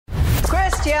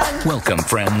Christian. Welcome,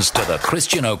 friends, to the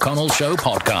Christian O'Connell Show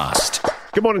podcast.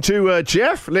 Good morning to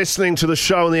Jeff, listening to the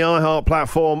show on the iHeart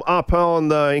platform up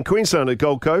on in Queensland at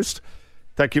Gold Coast.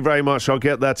 Thank you very much. I'll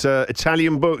get that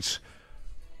Italian booked.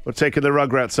 We're taking the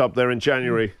Rugrats up there in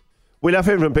January. We love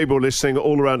hearing from people listening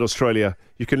all around Australia.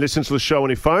 You can listen to the show on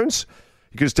your phones.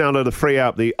 You can just download the free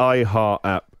app, the iHeart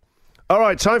app. All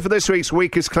right, time for this week's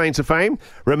Weakest Claim to Fame.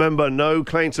 Remember, no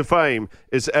claim to fame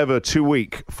is ever too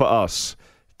weak for us.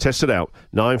 Test it out.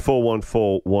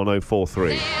 9414-1043.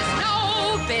 There's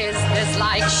no business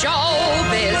like show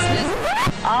business.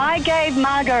 I gave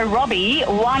Margot Robbie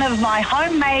one of my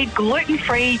homemade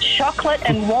gluten-free chocolate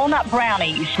and walnut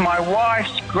brownies. My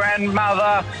wife's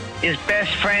grandmother is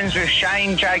best friends with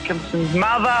Shane Jacobson's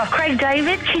mother. Craig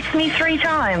David kissed me 3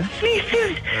 times. He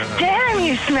says, damn,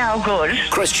 you smell good.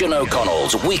 Christian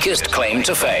O'Connell's Weakest Claim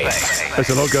to Fame. There's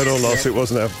a lot going on last week,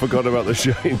 wasn't there? I forgot about the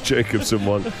Shane Jacobson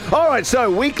one. All right, so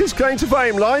Weakest Claim to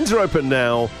Fame. Lines are open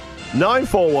now.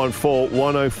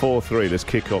 9414-1043. Let's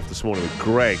kick off this morning with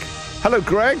Greg. Hello,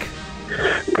 Greg.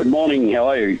 Good morning. How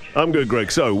are you? I'm good,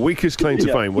 Greg. So, weakest claim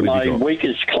to fame. What have you got? My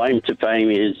weakest claim to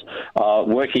fame is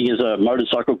working as a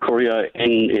motorcycle courier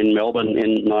in Melbourne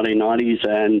in 1990s,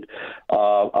 and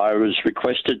I was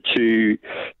requested to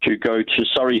go to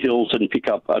Surrey Hills and pick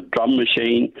up a drum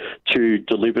machine to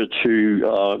deliver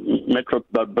to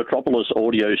Metropolis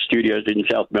Audio Studios in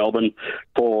South Melbourne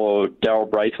for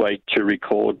Daryl Braithwaite to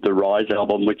record the Rise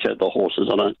album, which had the horses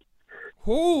on it.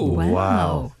 Oh,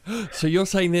 wow. So you're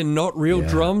saying they're not real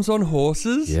drums on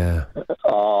horses? Yeah.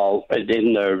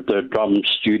 In the drum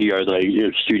studio,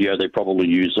 they probably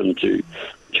use them to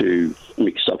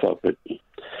mix stuff up. But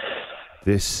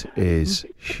this is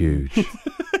huge.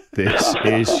 This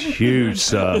is huge,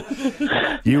 sir.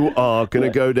 You are going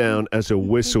to go down as a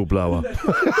whistleblower.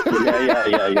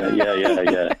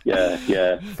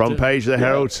 Yeah. Front page of the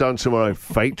Herald Sun tomorrow.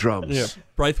 Fake drums. Yeah.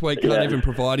 Braithwaite can't even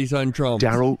provide his own drums.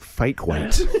 Daryl Fake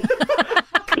Weight.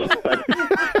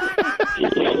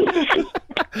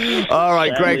 All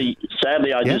right, Greg.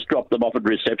 Sadly, I just dropped them off at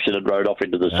reception and rode off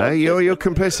into the sun. Hey, you're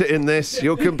complicit in this.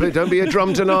 Don't be a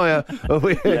drum denier.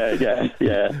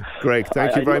 Yeah. Greg,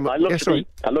 thank you very much.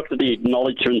 I looked at the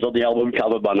acknowledgements on the album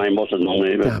cover. My name wasn't on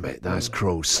there. Damn it, that's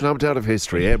cruel. Snubbed out of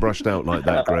history, airbrushed out like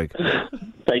that, Greg.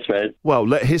 Thanks, man. Well,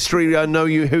 let history know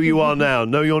who you are now.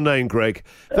 Know your name, Greg.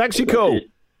 Thanks for your call.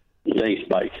 Thanks,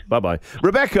 Mike. Bye-bye.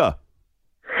 Rebecca.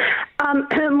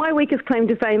 My weakest claim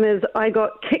to fame is I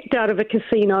got kicked out of a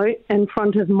casino in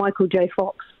front of Michael J.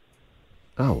 Fox.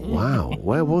 Oh, wow.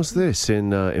 Where was this?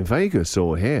 In Vegas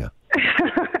or here?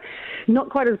 Not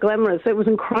quite as glamorous. It was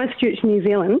in Christchurch, New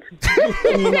Zealand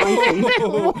in the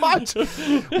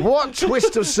 90s. What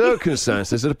twist of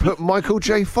circumstances had put Michael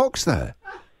J. Fox there?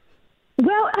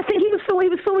 Well, I think he was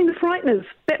filming The Frighteners,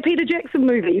 that Peter Jackson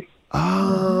movie.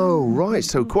 Oh, right.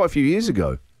 So quite a few years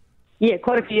ago. Yeah,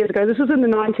 quite a few years ago. This was in the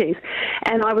 90s,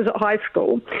 and I was at high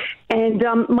school. And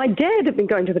my dad had been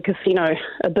going to the casino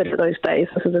a bit at those days.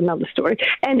 This is another story.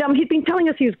 And he'd been telling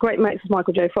us he was great mates with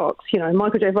Michael J. Fox. You know,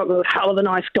 Michael J. Fox was a hell of a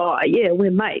nice guy. Yeah, we're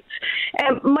mates.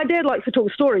 And my dad likes to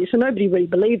talk stories, so nobody really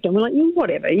believed him. We're like,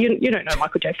 whatever, you don't know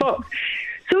Michael J. Fox.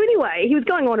 So anyway, he was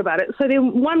going on about it. So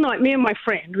then one night, me and my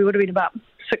friend, we would have been about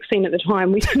 16 at the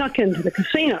time, we snuck into the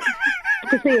casino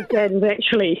to see if Dad was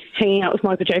actually hanging out with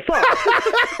Michael J. Fox.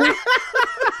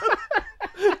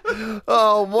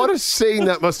 Oh, what a scene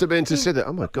that must have been to see that.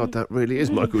 Oh, my God, that really is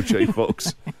Michael J.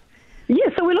 Fox. Yeah,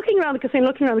 so we're looking around the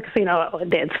casino, oh,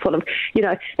 Dad's full of,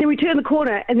 Then we turn the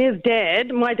corner, and there's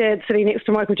Dad, my dad, sitting next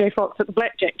to Michael J. Fox at the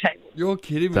blackjack table. You're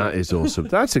kidding me. That is awesome.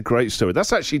 That's a great story.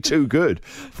 That's actually too good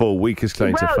for weakest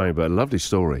claim to fame, but a lovely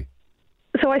story.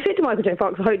 So I said to Michael J.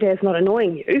 Fox, I hope Dad's not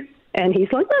annoying you. And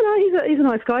he's like, no, he's a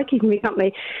nice guy, keeping me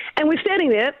company. And we're standing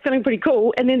there, feeling pretty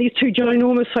cool, and then these 2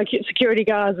 ginormous security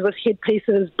guards with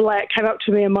headpieces, black, came up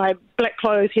to me, and my black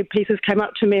clothes, headpieces came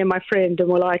up to me and my friend, and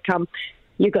were like,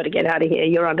 you got to get out of here,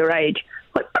 you're underage.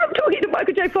 Like, but I'm talking to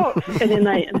Michael J. Fox. And then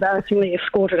they embarrassingly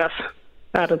escorted us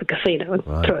out of the casino and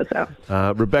threw us out.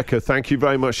 Rebecca, thank you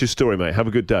very much for your story, mate. Have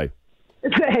a good day.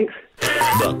 Thanks.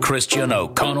 The Christian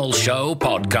O'Connell Show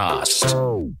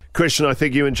podcast. Christian, I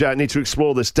think you and Jack need to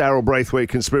explore this Daryl Braithwaite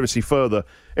conspiracy further.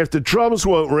 If the drums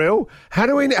weren't real, how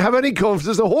do we have any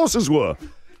confidence the horses were?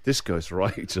 This goes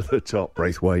right to the top,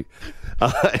 Braithwaite.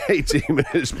 18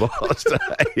 minutes past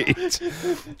 8.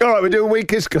 All right, we're doing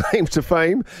weakest claim to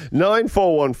fame.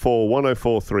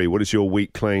 9414-1043. What is your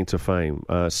weak claim to fame?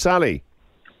 Sally.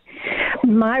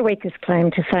 My weakest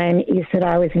claim to fame is that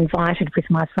I was invited with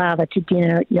my father to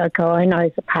dinner at Yoko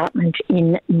Ono's apartment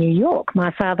in New York.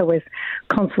 My father was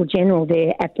Consul General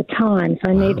there at the time,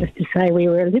 so needless to say, we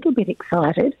were a little bit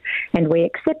excited and we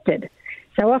accepted.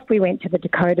 So off we went to the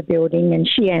Dakota building, and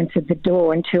she answered the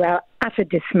door, and to our utter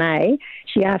dismay,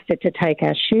 she asked her to take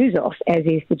our shoes off, as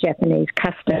is the Japanese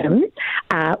custom,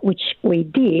 which we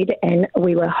did, and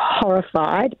we were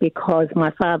horrified because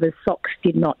my father's socks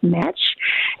did not match,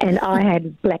 and I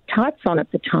had black tights on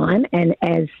at the time, and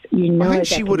as you know, I think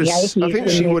she would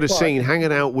have seen seen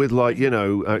hanging out with, like,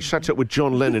 shut up with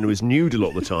John Lennon, who was nude a lot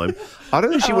of the time. I don't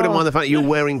think she would have minded the fact that you were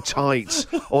wearing tights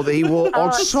or that he wore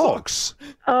odd socks.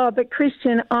 Oh, but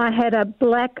Christian, I had a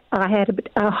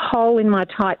hole in my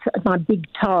tights at my big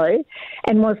toe,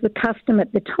 and was the custom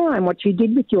at the time. What you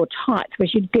did with your tights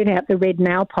was you'd get out the red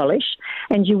nail polish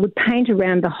and you would paint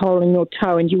around the hole in your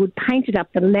toe, and you would paint it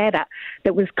up the ladder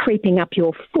that was creeping up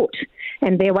your foot.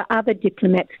 And there were other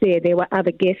diplomats there were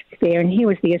other guests there, and here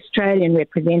was the Australian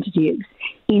representatives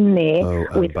in there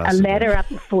with a ladder up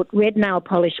the foot, red nail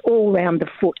polish all round the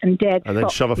foot, and Dad. And then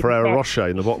shove a Ferrero Rocher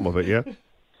in the bottom of it, yeah?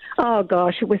 Oh,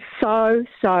 gosh, it was so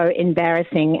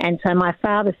embarrassing. And so my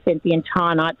father spent the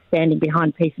entire night standing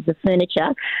behind pieces of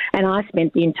furniture, and I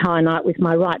spent the entire night with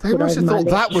my right foot over my left.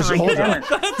 That was odd.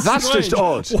 That's just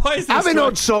odd. Having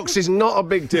odd socks is not a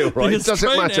big deal, right? It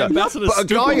doesn't matter. But a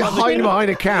guy hiding behind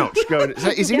a couch going,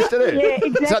 is he still in? Yeah,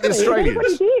 exactly. Is that the Australians?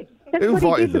 That's what he did. Who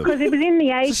invited them? Because it was in the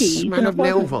 80s. Smell of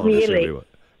nail varnish everywhere.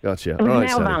 Gotcha. It was right,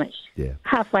 nail Sally. varnish. Yeah.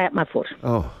 Halfway up my foot.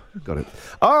 Oh, got it.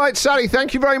 All right, Sally,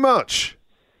 thank you very much.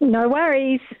 No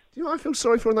worries. Do you know what I feel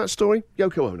sorry for in that story?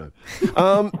 Yoko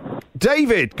Ono.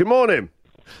 David, good morning.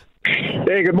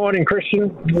 Yeah, good morning,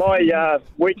 Christian. My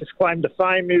weakest claim to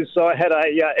fame is I had a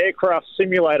aircraft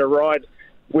simulator ride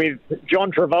with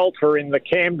John Travolta in the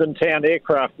Camden Town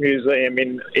Aircraft Museum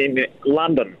in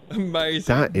London.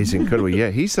 Amazing. That is incredible. Yeah,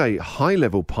 he's a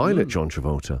high-level pilot, John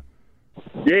Travolta.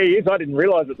 Yeah, he is. I didn't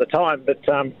realise at the time, but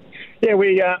yeah,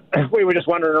 we were just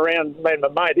wandering around. Me and my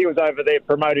mate, he was over there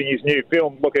promoting his new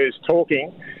film, Look Who's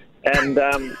Talking, and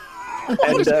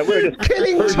we were just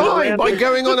killing time by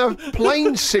going on a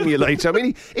plane simulator. I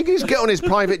mean, he can just get on his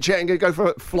private jet and go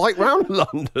for a flight round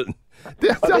London.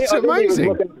 That's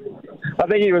amazing. I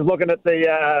think he was looking at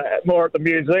the more at the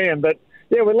museum, but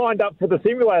yeah, we lined up for the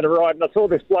simulator ride, and I saw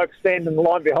this bloke stand in the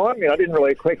line behind me. I didn't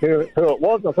really click who it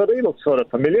was. I thought he looked sort of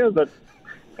familiar,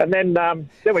 and then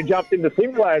we jumped in the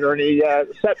simulator, and he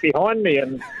sat behind me,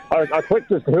 and I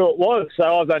clicked as to who it was. So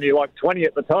I was only like 20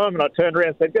 at the time, and I turned around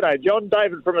and said, "G'day, John,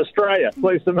 David from Australia.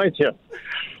 Pleased to meet you."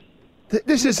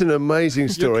 This is an amazing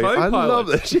story. I love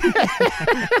this.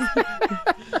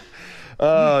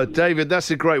 David,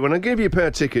 that's a great one. I'll give you a pair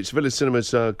of tickets. Village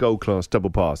Cinemas Gold Class Double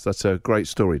Pass. That's a great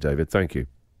story, David. Thank you.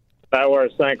 No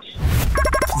worries. Thanks.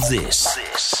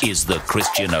 This is the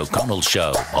Christian O'Connell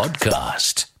Show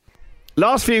podcast.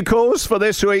 Last few calls for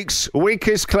this week's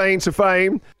weakest claim to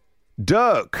fame.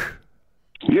 Dirk.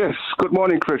 Yes, good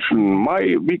morning, Christian.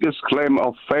 My weakest claim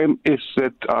of fame is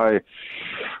that I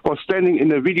was standing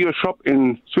in a video shop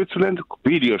in Switzerland,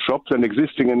 video shop then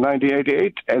existing in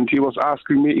 1988, and he was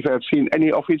asking me if I had seen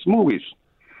any of his movies.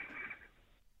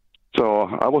 So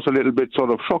I was a little bit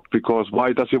sort of shocked, because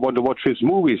why does he want to watch his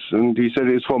movies? And he said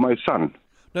it's for my son.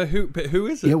 No, who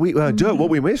is it? Yeah, Dirk, what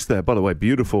we missed there, by the way,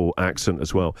 beautiful accent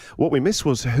as well. What we missed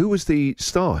was, who was the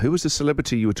star? Who was the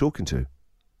celebrity you were talking to?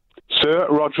 Sir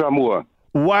Roger Moore.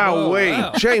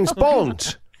 Wow. James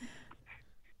Bond.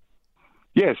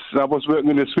 Yes, I was working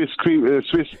in a Swiss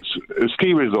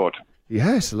ski resort.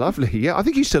 Yes, lovely. Yeah, I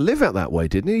think he used to live out that way,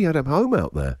 didn't he? He had a home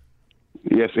out there.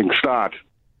 Yes, in Gstaad.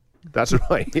 That's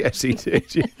right. Yes, he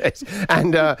did. Yes.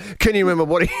 And can you remember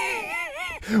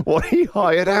what he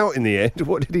hired out in the end?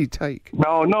 What did he take?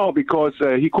 No, because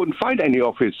he couldn't find any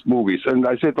of his movies. And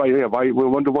I said, why we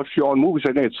want to watch your own movies?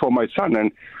 And it's for my son.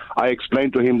 And I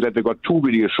explained to him that they got two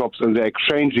video shops and they're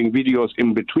exchanging videos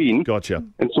in between. Gotcha.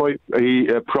 And so he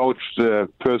approached the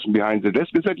person behind the desk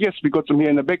and said, yes, we got them here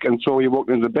in the back. And so he walked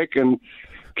in the back and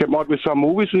came out with some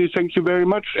movies, and he thanked you very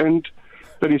much. And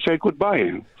then he said goodbye.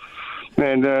 And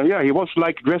he was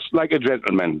dressed like a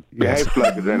gentleman, behaved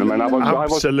like a gentleman.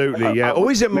 Absolutely, yeah.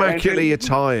 Always immaculately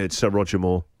attired, Sir Roger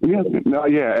Moore. Yeah,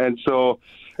 and so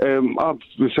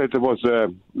we said there was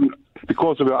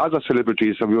because there were other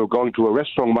celebrities, and we were going to a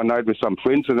restaurant one night with some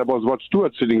friends, and there was Rod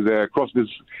Stewart sitting there across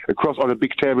on a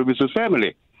big table with his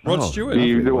family. Rod Stewart.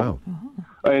 Wow.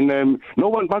 And no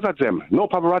one bothered them, no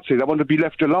paparazzi. They want to be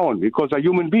left alone because they're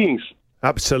human beings.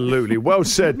 Absolutely. Well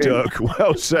said, Dirk.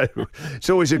 Well said. It's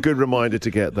always a good reminder to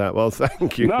get that. Well,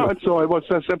 thank you. No, and so it was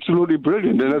just absolutely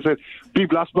brilliant. And I said,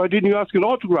 people asked, why didn't you ask an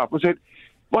autograph? I said,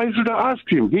 why should I ask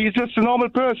him? He's just a normal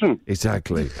person.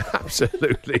 Exactly.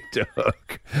 Absolutely,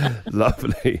 Dirk.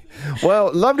 Lovely.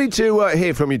 Well, lovely to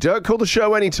hear from you, Dirk. Call the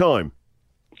show anytime.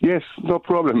 Yes, no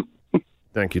problem.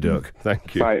 Thank you, Dirk.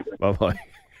 Thank you. Bye. Bye-bye.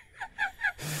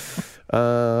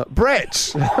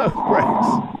 Brett. Brett.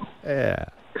 Yeah.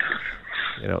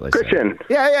 You know what they Christian.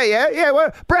 say. Yeah.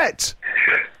 Well, Brett.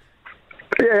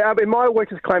 Yeah, I mean, my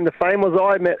weakest claim to fame was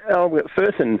I met Al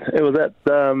McPherson. It was at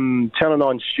Channel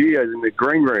 9 Studios in the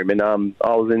green room, and I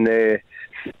was in there.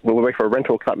 We worked for a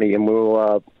rental company, and we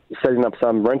were setting up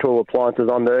some rental appliances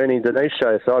on the Ernie Denise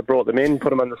show. So I brought them in,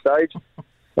 put them on the stage,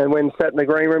 and when sat in the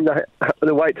green room to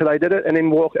wait till they did it, and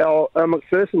then walked Al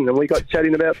McPherson, and we got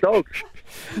chatting about dogs.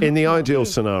 In the ideal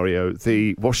scenario,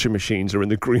 the washing machines are in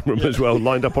the green room as well,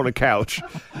 lined up on a couch,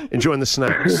 enjoying the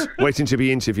snacks, waiting to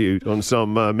be interviewed on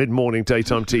some mid-morning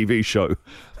daytime TV show.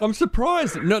 I'm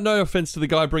surprised. No offence to the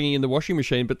guy bringing in the washing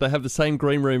machine, but they have the same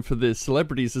green room for the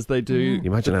celebrities as they do. You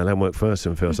imagine how Alan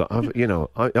McPherson feels like.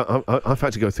 I've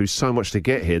had to go through so much to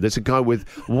get here. There's a guy with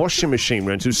washing machine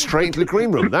rentals straight into the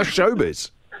green room. That's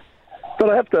showbiz. But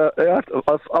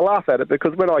I laugh at it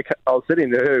because when I was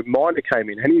sitting there, Minder came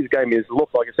in and he gave me his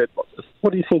look like I said,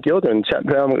 "What do you think you're doing,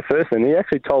 chatting to Al McPherson?" And he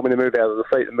actually told me to move out of the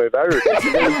seat and move over again.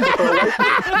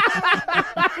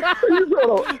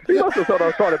 He must have thought I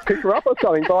was trying to pick her up or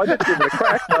something, but I just gave it a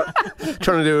crack.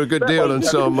 Trying to do a good deal on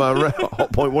some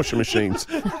Hot Point washing machines.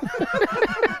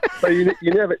 So you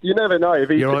never know. If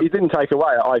he didn't take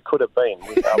away, I could have been.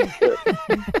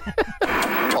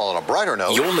 On a brighter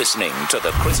note, you're listening to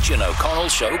the Christian O'Connell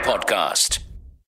Show podcast.